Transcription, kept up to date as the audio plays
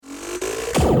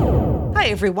Hi,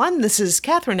 everyone. This is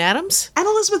Catherine Adams. And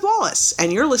Elizabeth Wallace.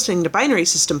 And you're listening to Binary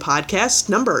System Podcast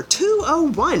number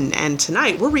 201. And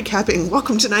tonight we're recapping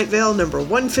Welcome to Night Vale number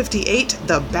 158,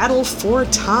 The Battle for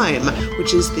Time,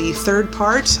 which is the third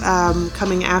part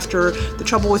coming after The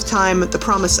Trouble with Time, The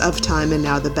Promise of Time, and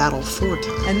now The Battle for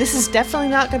Time. And this is definitely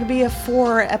not going to be a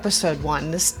 4-episode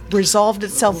one. This resolved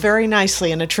itself very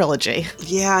nicely in a trilogy.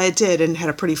 Yeah, it did, and had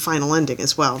a pretty final ending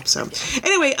as well. So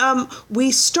anyway, we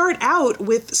start out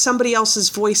with somebody else's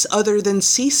voice other than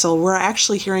Cecil. We're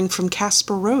actually hearing from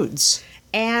Casper Rhodes.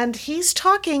 And he's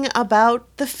talking about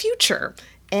the future.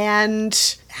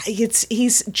 And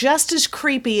he's just as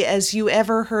creepy as you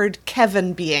ever heard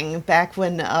Kevin being back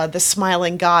when the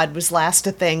Smiling God was last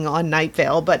a thing on Night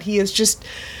Vale. But he is just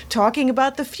talking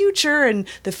about the future, and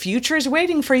the future is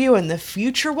waiting for you, and the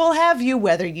future will have you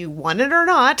whether you want it or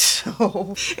not.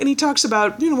 And he talks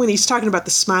about, when he's talking about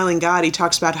the Smiling God, he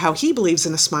talks about how he believes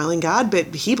in a smiling God,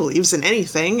 but he believes in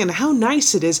anything, and how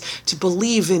nice it is to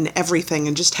believe in everything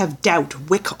and just have doubt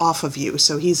wick off of you.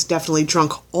 So he's definitely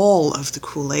drunk all of the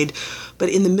Kool-Aid. But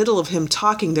in the middle of him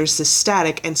talking, there's this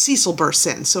static, and Cecil bursts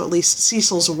in. So at least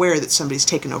Cecil's aware that somebody's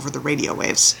taken over the radio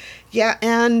waves. Yeah,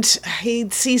 and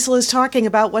Cecil is talking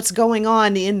about what's going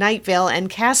on in Night Vale, and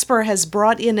Casper has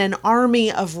brought in an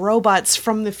army of robots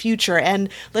from the future. And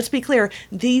let's be clear,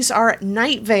 these are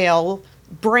Night Vale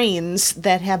brains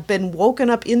that have been woken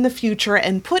up in the future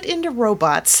and put into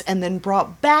robots and then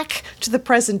brought back to the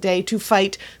present day to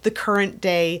fight the current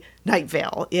day Night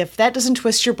Vale. If that doesn't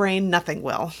twist your brain, nothing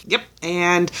will. Yep,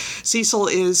 and Cecil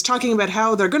is talking about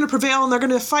how they're going to prevail and they're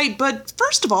going to fight, but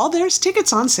first of all, there's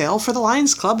tickets on sale for the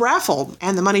Lions Club raffle,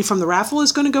 and the money from the raffle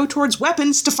is going to go towards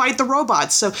weapons to fight the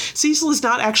robots. So Cecil is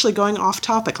not actually going off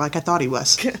topic like I thought he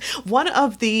was. One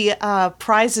of the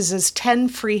prizes is 10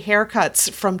 free haircuts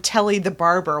from Telly the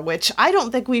Barber, which I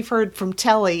don't think we've heard from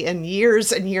Telly in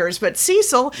years and years, but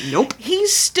Cecil, nope. He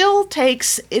still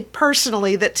takes it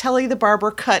personally that Telly the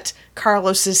Barber cut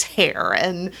Carlos's hair,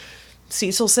 and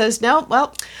Cecil says, no,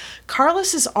 well,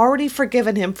 Carlos has already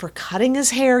forgiven him for cutting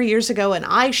his hair years ago, and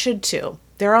I should too.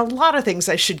 There are a lot of things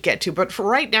I should get to, but for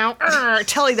right now,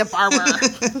 Telly the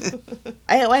Barber.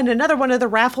 And another one of the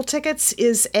raffle tickets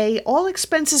is a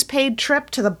all-expenses-paid trip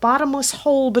to the bottomless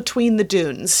hole between the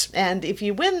dunes. And if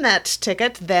you win that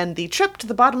ticket, then the trip to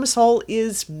the bottomless hole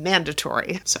is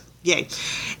mandatory. So, yay.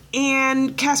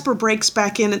 And Casper breaks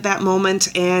back in at that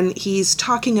moment, and he's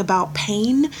talking about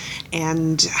pain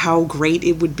and how great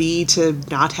it would be to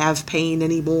not have pain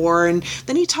anymore. And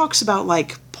then he talks about,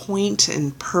 point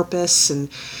and purpose, and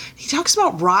he talks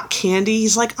about rock candy.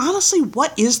 He's like, honestly,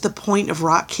 what is the point of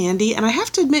rock candy? And I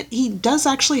have to admit, he does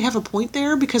actually have a point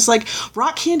there, because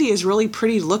rock candy is really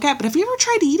pretty to look at, but have you ever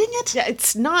tried eating it? Yeah,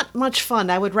 it's not much fun.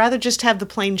 I would rather just have the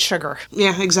plain sugar.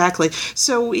 Yeah, exactly.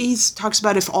 So he talks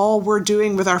about if all we're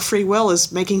doing with our free will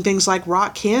is making things like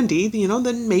rock candy,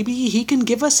 then maybe he can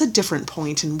give us a different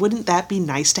point, and wouldn't that be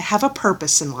nice to have a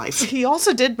purpose in life? He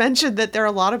also did mention that there are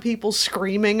a lot of people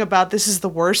screaming about this is the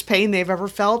worst pain they've ever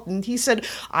felt, and he said,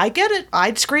 I get it,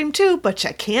 I'd scream too, but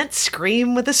you can't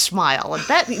scream with a smile, and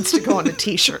that needs to go on a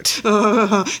t-shirt.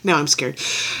 Now I'm scared.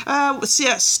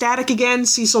 Static again.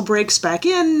 Cecil breaks back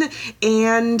in,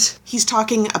 and he's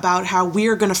talking about how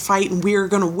we're going to fight and we're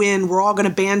going to win, we're all going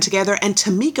to band together, and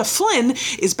Tamika Flynn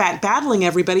is back battling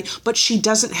everybody, but she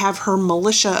doesn't have her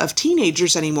militia of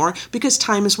teenagers anymore because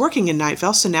Time is working in Night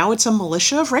Vale, so now it's a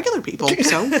militia of regular people,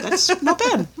 so that's not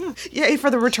bad. Yeah. Yay for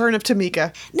the return of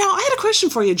Tamika. Now, I had a question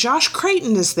for you. Josh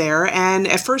Creighton is there, and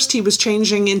at first he was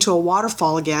changing into a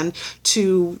waterfall again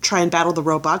to try and battle the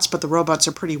robots, but the robots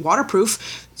are pretty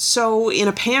waterproof. So in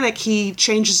a panic, he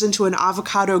changes into an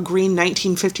avocado green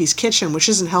 1950s kitchen, which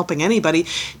isn't helping anybody.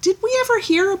 Did we ever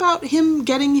hear about him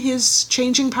getting his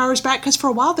changing powers back? Because for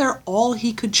a while there, all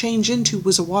he could change into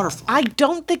was a waterfall. I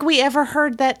don't think we ever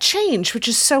heard that change, which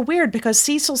is so weird because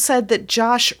Cecil said that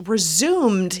Josh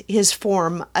resumed his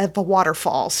form of a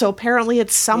waterfall. So apparently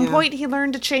at some point he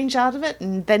learned to change out of it,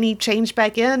 and then he changed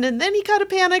back in, and then he kind of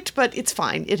panicked, but it's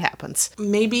fine. It happens.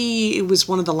 Maybe it was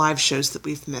one of the live shows that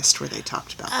we've missed where they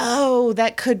talked about Oh,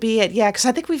 that could be it. Yeah, because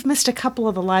I think we've missed a couple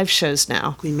of the live shows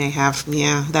now. We may have.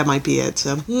 Yeah, that might be it.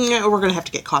 So we're going to have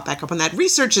to get caught back up on that.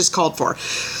 Research is called for.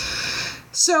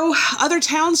 So, other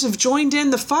towns have joined in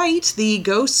the fight. The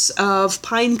ghosts of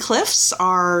Pine Cliffs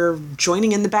are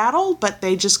joining in the battle, but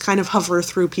they just kind of hover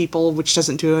through people, which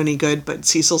doesn't do any good. But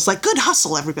Cecil's like, good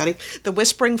hustle, everybody. The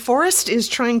Whispering Forest is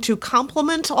trying to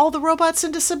compliment all the robots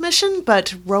into submission,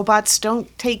 but robots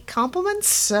don't take compliments,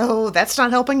 so that's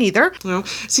not helping either. You know,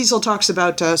 Cecil talks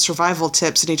about survival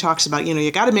tips, and he talks about,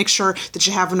 you got to make sure that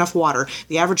you have enough water.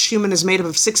 The average human is made up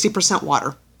of 60%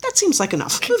 water. that seems like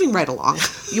enough. Moving right along.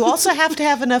 You also have to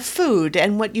have enough food,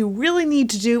 and what you really need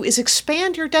to do is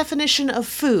expand your definition of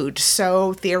food.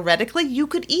 So theoretically, you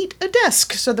could eat a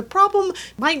desk. So the problem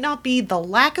might not be the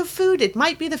lack of food, it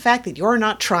might be the fact that you're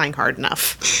not trying hard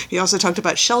enough. He also talked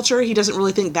about shelter. He doesn't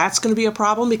really think that's going to be a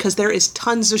problem because there is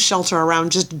tons of shelter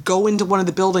around. Just go into one of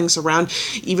the buildings around,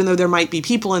 even though there might be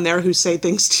people in there who say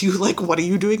things to you like, what are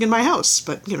you doing in my house?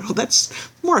 But, that's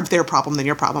more of their problem than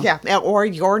your problem. Yeah, or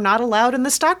you're not allowed in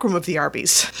the stockroom of the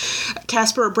Arby's.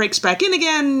 Casper breaks back in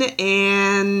again,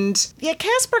 and... Yeah,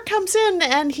 Casper comes in,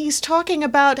 and he's talking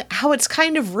about how it's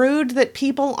kind of rude that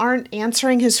people aren't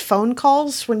answering his phone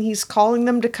calls when he's calling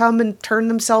them to come and turn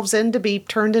themselves in to be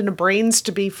turned into brains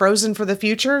to be frozen for the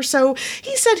future. So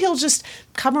he said he'll just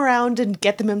come around and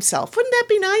get them himself. Wouldn't that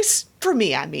be nice? For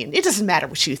me, I mean. It doesn't matter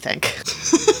what you think.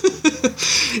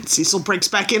 Cecil breaks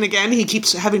back in again. He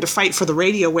keeps having to fight for the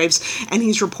radio waves, and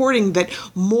he's reporting that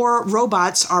more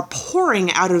robots are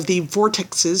pouring out of the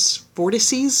vortices,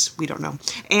 we don't know.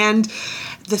 And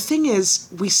the thing is,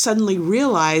 we suddenly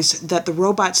realize that the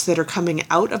robots that are coming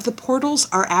out of the portals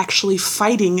are actually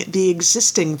fighting the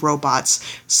existing robots.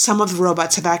 Some of the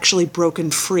robots have actually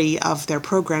broken free of their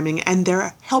programming, and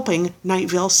they're helping Night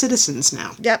Vale citizens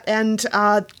now. Yep, and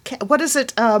what is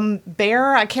it,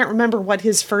 Bear? I can't remember what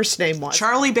his first name was.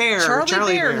 Charlie Bear.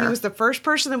 Charlie Bear. He was the first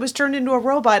person that was turned into a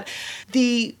robot.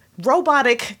 The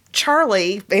robotic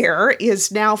Charlie Bear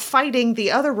is now fighting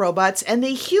the other robots, and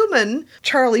the human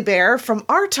Charlie Bear from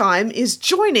our time is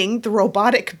joining the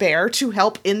robotic bear to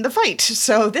help in the fight.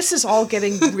 So this is all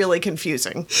getting really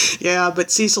confusing. Yeah,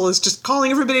 but Cecil is just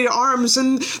calling everybody to arms,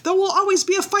 and there will always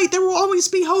be a fight, there will always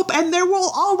be hope, and there will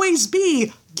always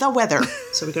be the weather.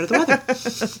 So we go to the weather.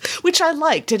 Which I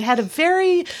liked. It had a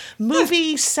very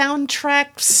movie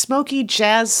soundtrack, smoky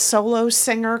jazz solo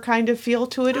singer kind of feel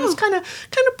to it. It was kind of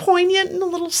poignant and a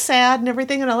little sad and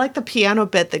everything, and I liked the piano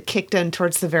bit that kicked in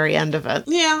towards the very end of it.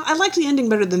 Yeah, I liked the ending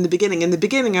better than the beginning. In the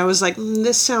beginning, I was like,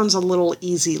 this sounds a little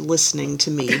easy listening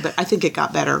to me, but I think it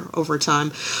got better over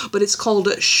time. But it's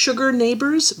called Sugar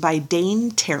Neighbors by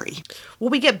Dane Terry. Well,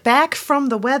 we get back from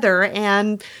the weather,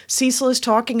 and Cecil is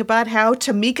talking about how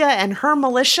Tamika and her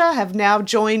militia have now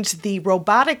joined the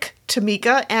robotic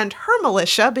Tamika and her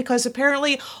militia, because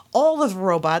apparently all of the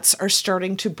robots are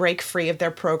starting to break free of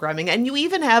their programming. And you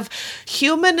even have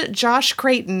human Josh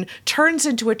Creighton turns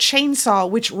into a chainsaw,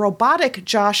 which robotic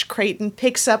Josh Creighton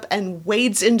picks up and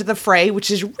wades into the fray, which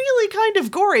is really kind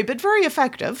of gory, but very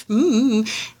effective.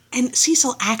 And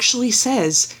Cecil actually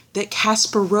says that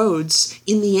Casper Rhodes,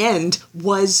 in the end,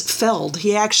 was felled.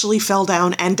 He actually fell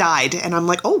down and died. And I'm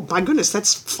like, oh my goodness,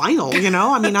 that's final,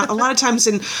 I mean, a lot of times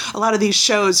in a lot of these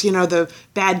shows, the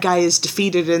bad guy is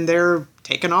defeated and they're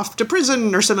taken off to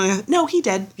prison or something like that. No, he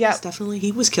did. Yeah.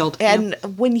 He was killed. And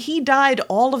when he died,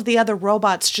 all of the other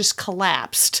robots just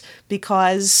collapsed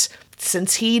because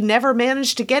since he never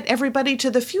managed to get everybody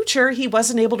to the future, he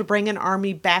wasn't able to bring an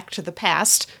army back to the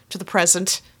past, to the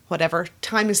present, whatever.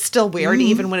 Time is still weird,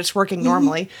 even when it's working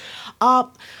normally.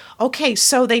 Okay,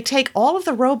 so they take all of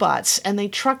the robots and they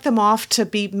truck them off to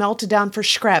be melted down for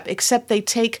scrap, except they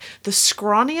take the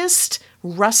scrawniest,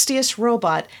 rustiest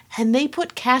robot and they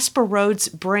put Casper Rhodes'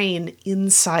 brain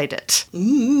inside it.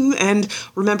 And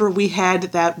remember, we had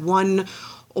that one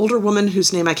older woman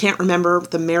whose name I can't remember,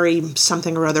 the Mary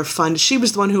something or other fund. She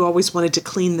was the one who always wanted to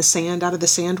clean the sand out of the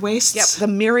sand wastes. Yep,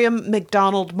 the Miriam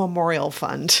McDonald Memorial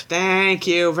Fund. Thank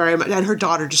you very much. And her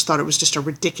daughter just thought it was just a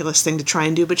ridiculous thing to try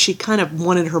and do, but she kind of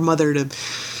wanted her mother to,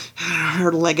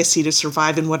 her legacy to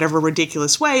survive in whatever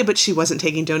ridiculous way, but she wasn't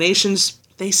taking donations.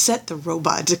 They set the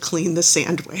robot to clean the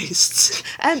sand wastes.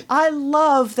 And I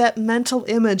love that mental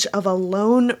image of a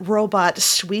lone robot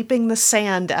sweeping the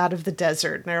sand out of the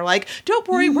desert. And they're like, don't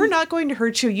worry, we're not going to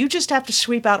hurt you. You just have to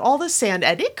sweep out all the sand,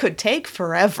 and it could take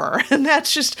forever. And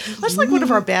that's like one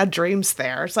of our bad dreams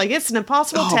there. It's like, it's an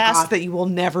impossible task that you will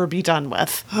never be done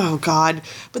with. Oh, God.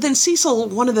 But then Cecil,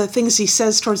 one of the things he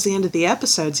says towards the end of the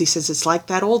episodes, he says, it's like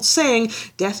that old saying,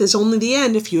 death is only the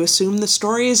end if you assume the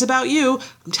story is about you.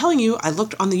 I'm telling you, I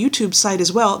looked on the YouTube site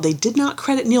as well. They did not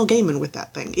credit Neil Gaiman with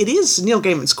that thing. It is Neil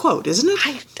Gaiman's quote, isn't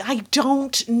it? I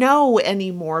don't know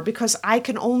anymore because I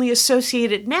can only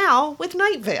associate it now with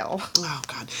Night Vale. Oh,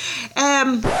 God.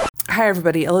 Hi,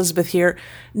 everybody. Elizabeth here.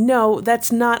 No,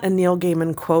 that's not a Neil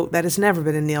Gaiman quote. That has never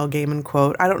been a Neil Gaiman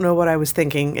quote. I don't know what I was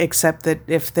thinking, except that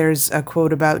if there's a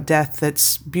quote about death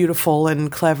that's beautiful and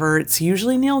clever, it's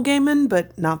usually Neil Gaiman,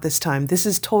 but not this time. This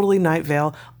is totally Night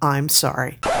Vale. I'm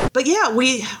sorry. But yeah,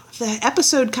 the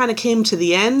episode kind of came to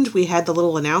the end. We had the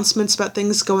little announcements about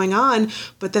things going on,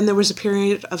 but then there was a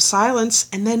period of silence,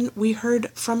 and then we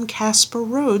heard from Casper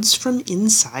Rhodes from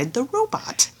inside the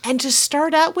robot. And to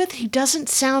start out with, he doesn't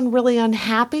sound really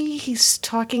unhappy. He's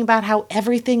talking about how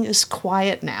everything is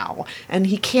quiet now, and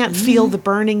he can't feel the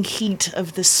burning heat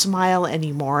of the smile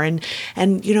anymore.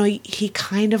 And you know, he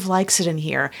kind of likes it in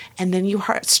here. And then you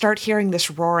start hearing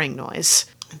this roaring noise.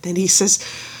 And then he says,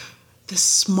 the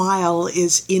smile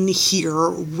is in here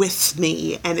with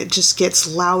me, and it just gets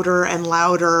louder and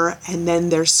louder, and then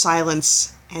there's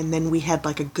silence, and then we had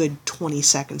like a good 20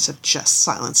 seconds of just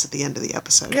silence at the end of the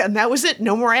episode. Yeah, and that was it.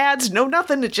 No more ads, no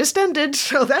nothing. It just ended.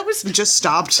 So that was... It just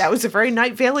stopped. That was a very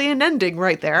Night Valian ending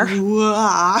right there.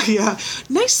 Yeah.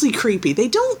 Nicely creepy. They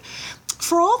don't...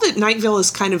 For all that Night Vale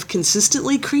is kind of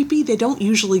consistently creepy, they don't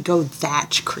usually go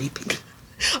that creepy.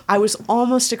 I was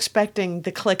almost expecting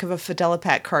the click of a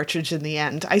Fidelipac cartridge in the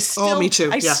end. Me too.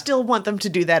 I still want them to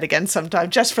do that again sometime,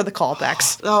 just for the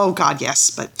callbacks. Oh, God, yes.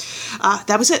 But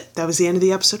that was it. That was the end of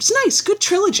the episode. It's nice. Good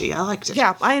trilogy. I liked it.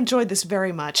 Yeah, I enjoyed this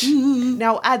very much.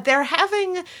 Now, they're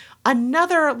having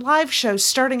another live show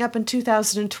starting up in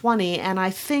 2020, and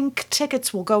I think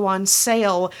tickets will go on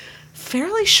sale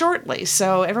fairly shortly.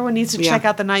 So everyone needs to check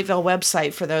out the Night Vale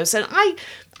website for those. And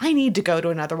I need to go to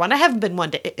another one. I haven't been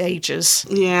one to ages.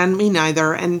 Yeah, and me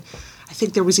neither. And I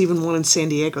think there was even one in San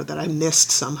Diego that I missed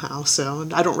somehow, so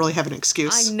I don't really have an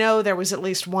excuse. I know there was at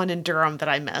least one in Durham that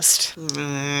I missed.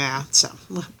 Yeah, so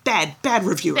bad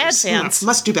reviewers. Bad fans.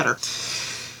 Must do better.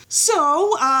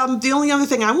 So, the only other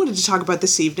thing I wanted to talk about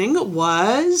this evening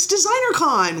was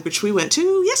DesignerCon, which we went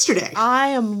to yesterday. I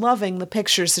am loving the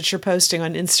pictures that you're posting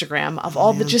on Instagram of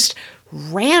all the just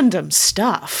random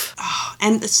stuff. Oh,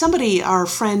 and somebody, our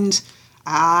friend,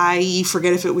 I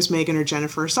forget if it was Megan or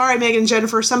Jennifer. Sorry, Megan and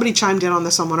Jennifer. Somebody chimed in on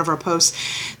this on one of our posts.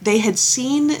 They had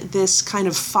seen this kind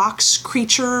of fox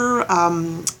creature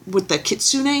with the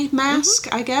kitsune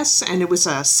mask, I guess, and it was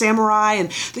a samurai,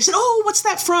 and they said, oh, what's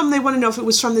that from? They want to know if it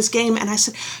was from this game, and I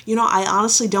said, I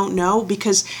honestly don't know,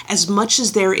 because as much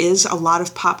as there is a lot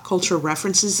of pop culture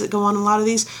references that go on in a lot of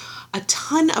these, a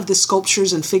ton of the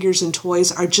sculptures and figures and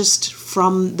toys are just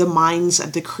from the minds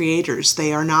of the creators.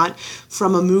 They are not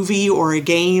from a movie or a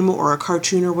game or a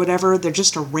cartoon or whatever. They're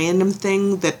just a random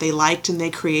thing that they liked and they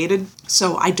created.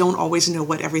 So I don't always know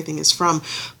what everything is from.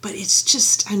 But it's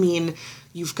just,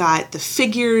 you've got the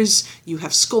figures, you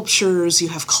have sculptures, you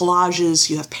have collages,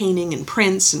 you have painting and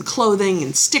prints and clothing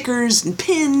and stickers and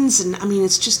pins. And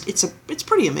it's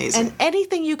pretty amazing. And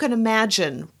anything you can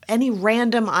imagine, any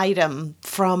random item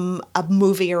from a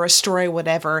movie or a story,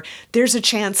 whatever, there's a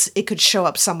chance it could show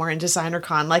up somewhere in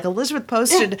DesignerCon. Like Elizabeth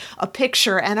posted a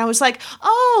picture and I was like,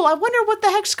 oh, I wonder what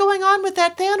the heck's going on with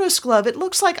that Thanos glove. It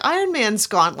looks like Iron Man's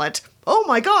gauntlet. Oh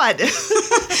my God.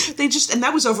 And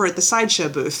that was over at the Sideshow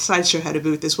booth. Sideshow had a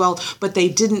booth as well, but they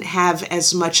didn't have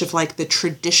as much of like the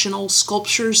traditional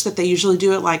sculptures that they usually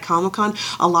do at like Comic-Con.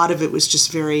 A lot of it was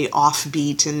just very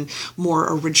offbeat and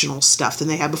more original stuff than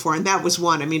they had before. And that was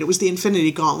one. It was the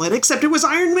Infinity Gauntlet, except it was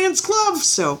Iron Man's glove.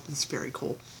 So it's very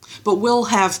cool. But we'll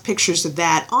have pictures of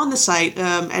that on the site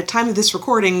at time of this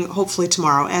recording, hopefully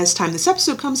tomorrow, as time this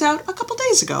episode comes out a couple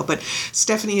days ago. But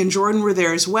Stephanie and Jordan were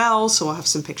there as well, so we'll have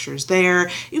some pictures there.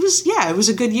 It was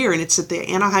a good year, and it's at the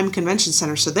Anaheim Convention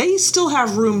Center, so they still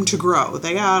have room to grow.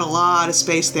 They got a lot of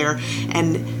space there,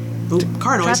 and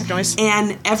car noise. Traffic noise.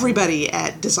 And everybody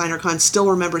at DesignerCon still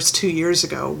remembers 2 years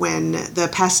ago when the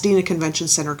Pasadena Convention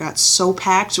Center got so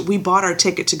packed. We bought our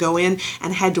ticket to go in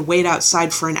and had to wait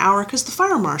outside for an hour because the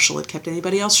fire marshal had kept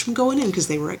anybody else from going in because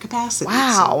they were at capacity.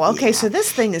 Wow. So this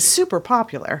thing is super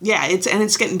popular. Yeah,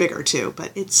 it's getting bigger too,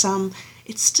 but it's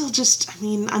still just,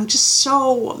 I'm just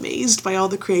so amazed by all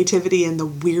the creativity and the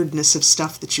weirdness of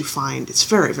stuff that you find. It's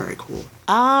very, very cool.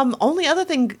 Only other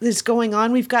thing that's going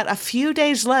on, we've got a few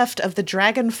days left of the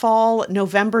Dragonfall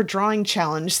November drawing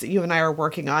challenge that you and I are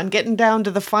working on, getting down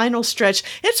to the final stretch.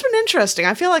 It's been interesting.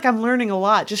 I feel like I'm learning a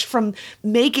lot just from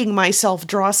making myself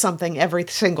draw something every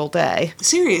single day.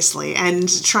 Seriously, and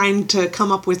trying to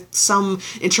come up with some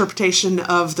interpretation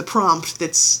of the prompt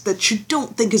that you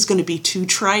don't think is going to be too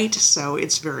trite, so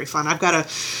it's very fun. I've got to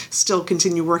still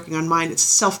continue working on mine. It's a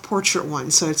self-portrait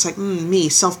one, so it's like, me,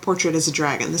 self-portrait as a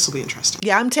dragon. This will be interesting.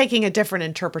 Yeah, I'm taking a different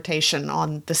interpretation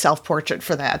on the self-portrait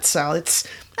for that, so it's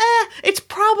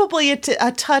probably a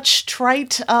touch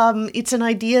trite. It's an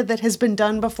idea that has been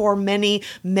done before many,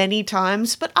 many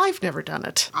times, but I've never done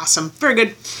it. Awesome. Very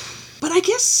good. But I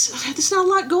guess there's not a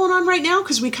lot going on right now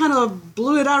because we kind of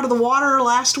blew it out of the water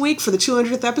last week for the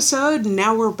 200th episode, and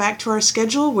now we're back to our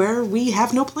schedule where we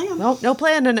have no plan. Well, no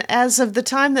plan, and as of the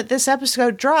time that this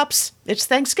episode drops, it's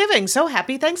Thanksgiving, so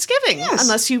happy Thanksgiving! Yes.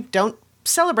 Unless you don't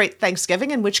celebrate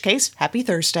Thanksgiving, in which case, happy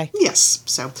Thursday. Yes,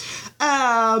 so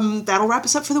that'll wrap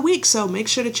us up for the week, so make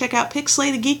sure to check out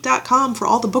pixelatedgeek.com for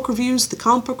all the book reviews, the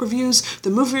comic book reviews, the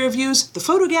movie reviews, the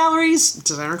photo galleries,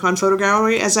 DesignerCon photo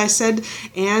gallery, as I said,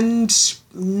 and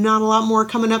not a lot more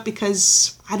coming up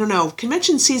because, I don't know,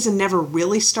 convention season never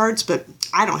really starts, but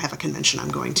I don't have a convention I'm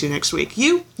going to next week.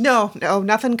 You? No,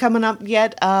 nothing coming up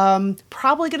yet.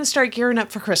 Probably going to start gearing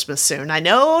up for Christmas soon. I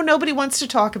know nobody wants to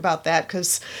talk about that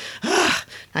because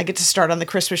I get to start on the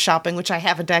Christmas shopping, which I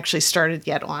haven't actually started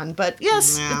yet on. But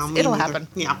yes, No, it'll neither. happen.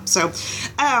 Yeah, so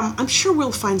I'm sure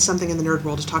we'll find something in the nerd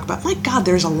world to talk about. My God,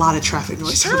 there's a lot of traffic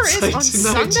noise Sure outside is. On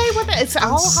tonight. Sunday? It's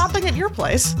all hopping at your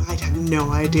place. I have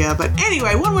no idea. But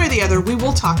anyway, one way or the other, we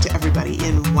will talk to everybody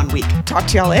in 1 week. Talk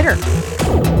to y'all later.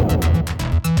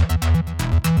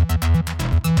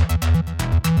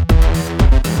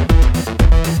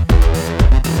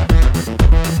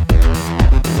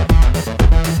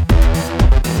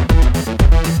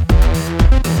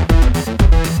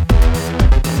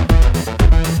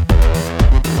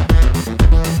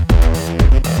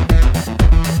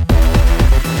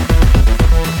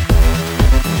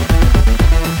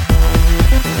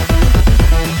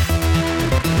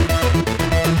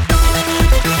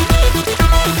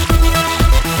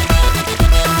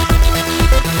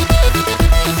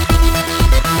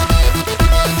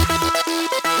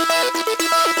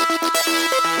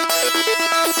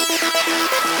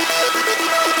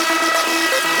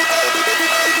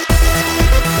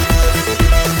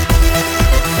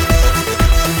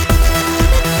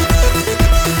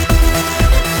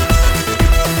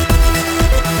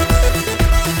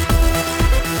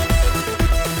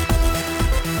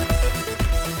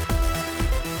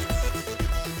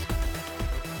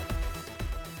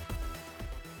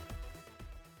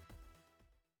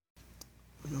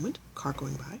 One moment. Car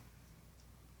going by.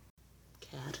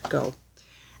 Cat, go.